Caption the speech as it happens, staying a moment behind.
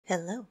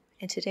Hello,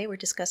 and today we're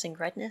discussing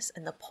redness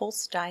and the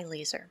pulse dye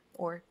laser,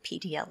 or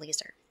PDL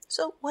laser.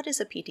 So what is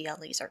a PDL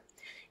laser?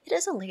 It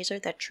is a laser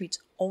that treats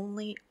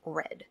only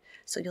red.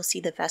 So you'll see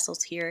the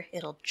vessels here,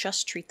 it'll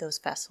just treat those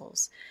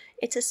vessels.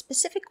 It's a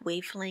specific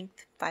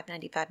wavelength,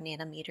 595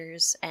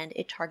 nanometers, and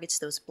it targets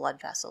those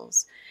blood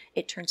vessels.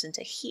 It turns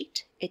into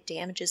heat, it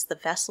damages the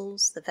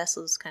vessels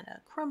kind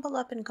of crumble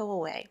up and go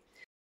away.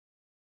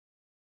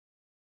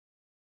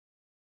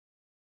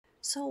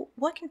 So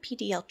what can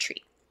PDL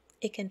treat?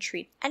 It can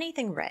treat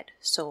anything red,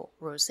 so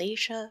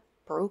rosacea,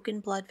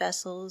 broken blood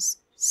vessels,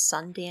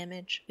 sun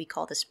damage, we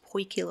call this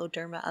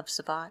poikiloderma of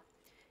Savant,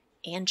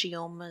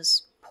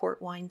 angiomas,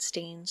 port wine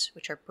stains,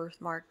 which are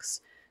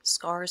birthmarks,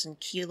 scars and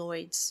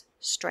keloids,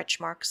 stretch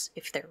marks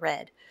if they're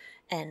red,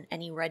 and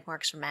any red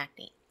marks from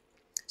acne.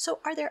 So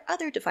are there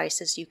other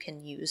devices you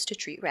can use to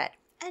treat red?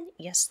 And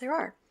yes, there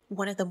are.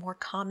 One of the more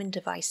common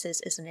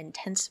devices is an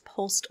intense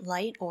pulsed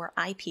light, or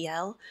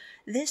IPL.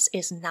 This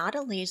is not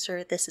a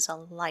laser, this is a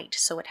light,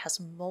 so it has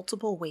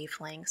multiple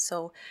wavelengths,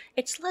 so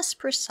it's less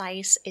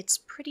precise, it's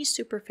pretty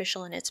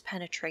superficial in its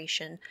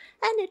penetration,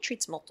 and it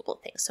treats multiple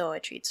things. So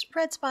it treats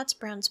red spots,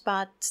 brown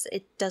spots,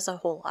 it does a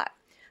whole lot,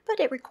 but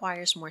it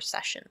requires more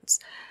sessions.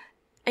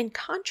 In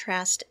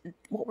contrast,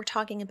 what we're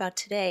talking about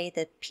today,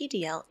 the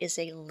PDL is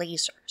a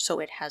laser. So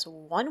it has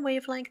one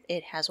wavelength,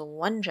 it has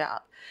one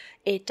job.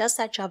 It does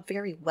that job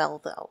very well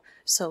though,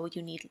 so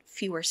you need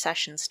fewer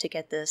sessions to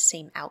get the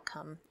same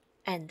outcome.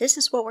 And this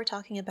is what we're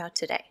talking about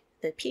today.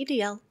 The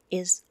PDL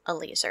is a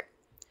laser.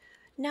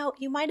 Now,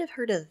 you might have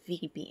heard of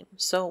VBeam.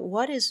 So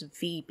what is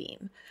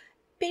VBeam?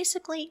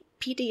 Basically,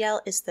 PDL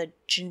is the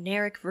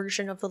generic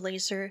version of the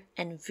laser,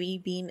 and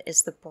VBeam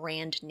is the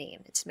brand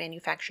name. It's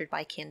manufactured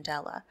by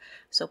Candela.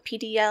 So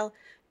PDL,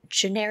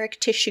 generic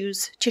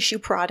tissue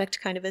product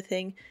kind of a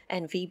thing,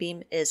 and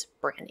VBeam is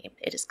brand name.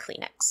 It is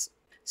Kleenex.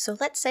 So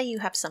let's say you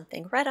have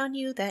something red on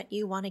you that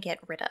you want to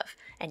get rid of,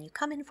 and you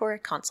come in for a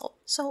consult.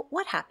 So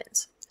what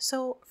happens?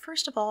 So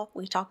first of all,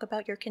 we talk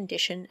about your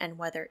condition and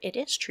whether it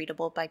is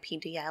treatable by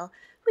PDL.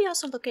 We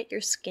also look at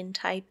your skin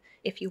type,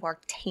 if you are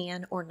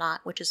tan or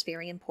not, which is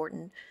very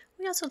important.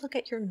 We also look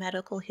at your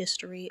medical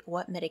history,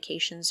 what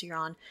medications you're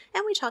on,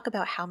 and we talk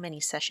about how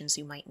many sessions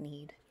you might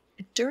need.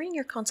 During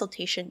your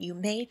consultation, you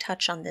may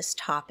touch on this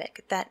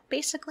topic, that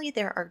basically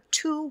there are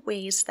two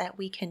ways that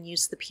we can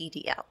use the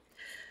PDL.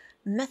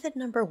 Method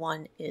number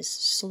one is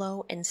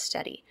slow and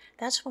steady.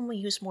 That's when we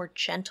use more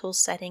gentle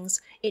settings.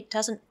 It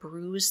doesn't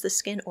bruise the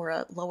skin or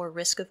a lower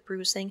risk of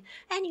bruising,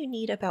 and you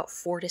need about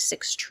 4 to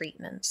 6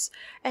 treatments.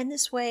 And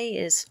this way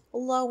is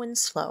low and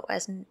slow.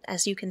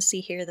 As you can see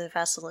here, the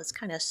vessel is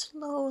kind of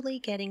slowly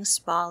getting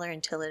smaller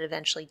until it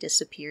eventually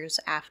disappears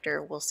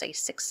after, we'll say,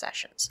 6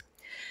 sessions.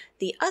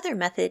 The other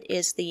method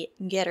is the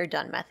get her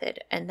done method,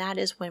 and that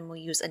is when we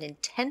use an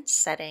intense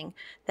setting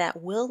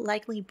that will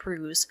likely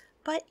bruise,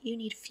 but you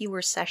need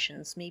fewer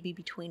sessions, maybe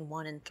between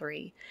 1 and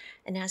 3.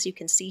 And as you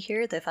can see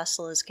here, the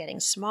vessel is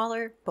getting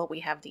smaller, but we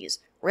have these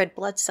red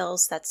blood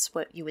cells. That's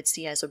what you would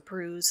see as a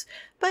bruise,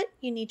 but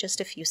you need just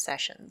a few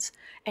sessions.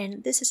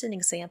 And this is an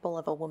example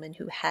of a woman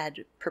who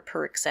had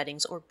purpuric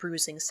settings or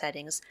bruising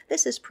settings.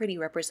 This is pretty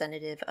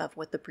representative of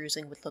what the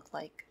bruising would look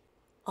like.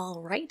 All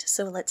right,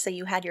 so let's say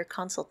you had your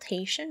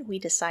consultation. We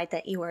decide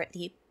that you are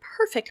the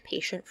perfect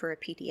patient for a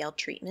PDL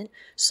treatment.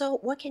 So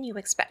what can you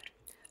expect?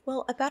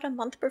 Well, about a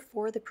month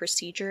before the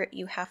procedure,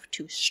 you have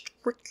to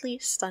strictly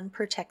sun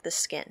protect the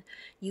skin.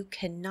 You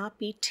cannot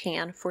be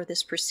tan for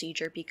this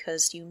procedure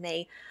because you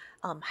may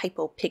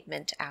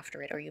hypopigment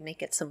after it, or you may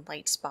get some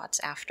light spots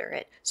after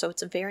it. So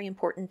it's very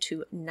important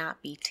to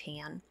not be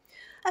tan.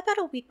 About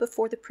a week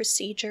before the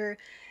procedure,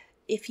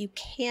 if you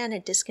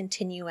can,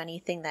 discontinue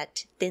anything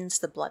that thins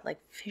the blood, like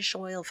fish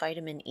oil,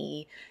 vitamin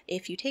E.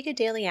 If you take a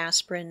daily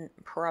aspirin,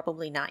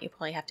 probably not. You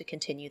probably have to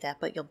continue that,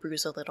 but you'll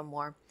bruise a little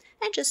more.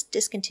 And just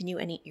discontinue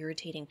any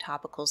irritating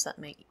topicals that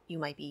you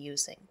might be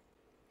using.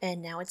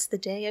 And now it's the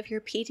day of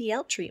your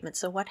PDL treatment,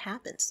 so what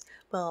happens?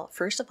 Well,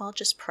 first of all,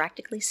 just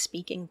practically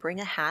speaking, bring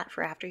a hat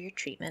for after your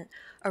treatment,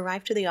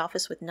 arrive to the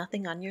office with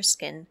nothing on your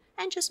skin,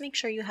 and just make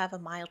sure you have a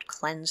mild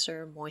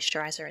cleanser,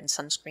 moisturizer, and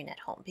sunscreen at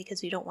home,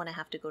 because you don't want to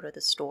have to go to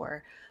the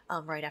store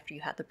right after you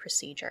had the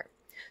procedure.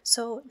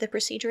 So the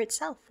procedure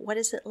itself, what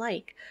is it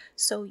like?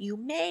 So you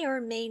may or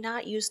may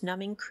not use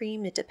numbing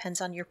cream. It depends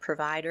on your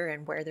provider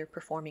and where they're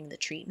performing the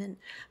treatment,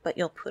 but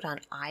you'll put on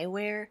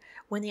eyewear.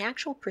 When the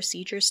actual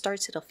procedure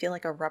starts, it'll feel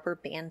like a rubber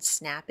band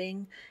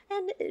snapping,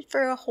 and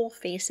for a whole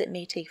face, it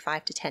may take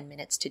 5 to 10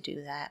 minutes to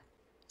do that.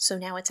 So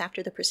now it's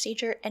after the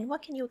procedure, and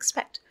what can you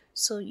expect?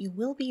 So you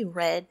will be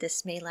red.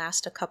 This may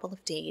last a couple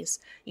of days.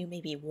 You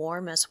may be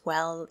warm as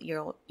well.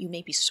 You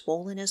may be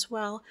swollen as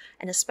well.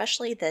 And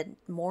especially the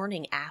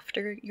morning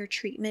after your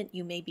treatment,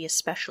 you may be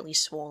especially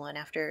swollen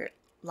after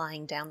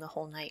lying down the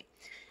whole night.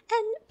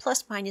 And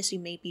plus minus, you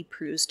may be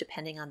bruised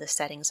depending on the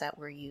settings that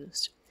were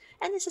used.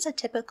 And this is a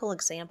typical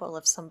example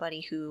of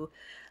somebody who,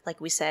 like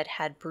we said,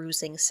 had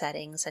bruising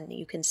settings. And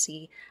you can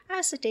see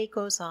as the day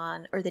goes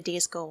on, or the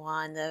days go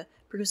on, the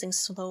bruising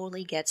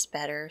slowly gets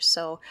better.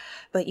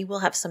 But you will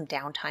have some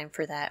downtime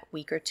for that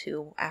week or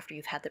two after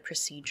you've had the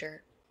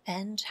procedure.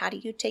 And how do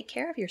you take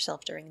care of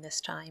yourself during this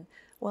time?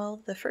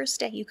 Well, the first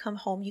day you come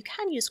home, you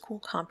can use cool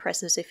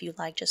compresses if you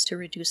like, just to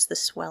reduce the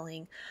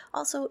swelling.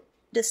 Also,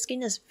 the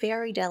skin is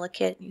very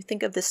delicate. You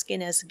think of the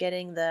skin as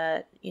getting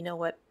the,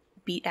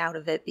 beat out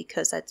of it,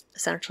 because that's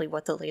essentially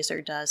what the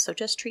laser does. So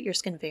just treat your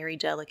skin very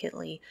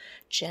delicately,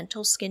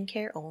 gentle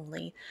skincare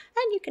only,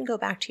 and you can go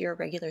back to your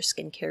regular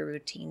skincare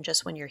routine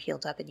just when you're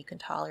healed up and you can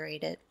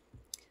tolerate it.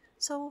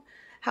 So,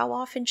 how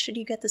often should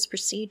you get this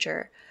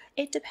procedure?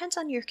 It depends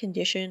on your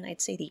condition. I'd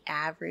say the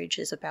average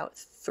is about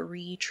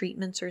 3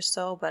 treatments or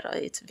so, but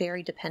it's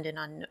very dependent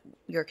on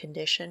your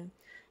condition.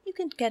 You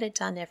can get it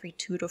done every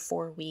 2 to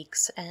 4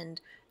 weeks,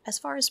 and as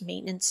far as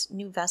maintenance,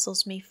 new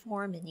vessels may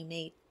form and you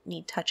may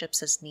need touch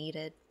ups as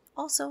needed.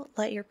 Also,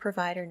 let your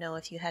provider know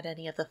if you had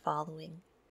any of the following: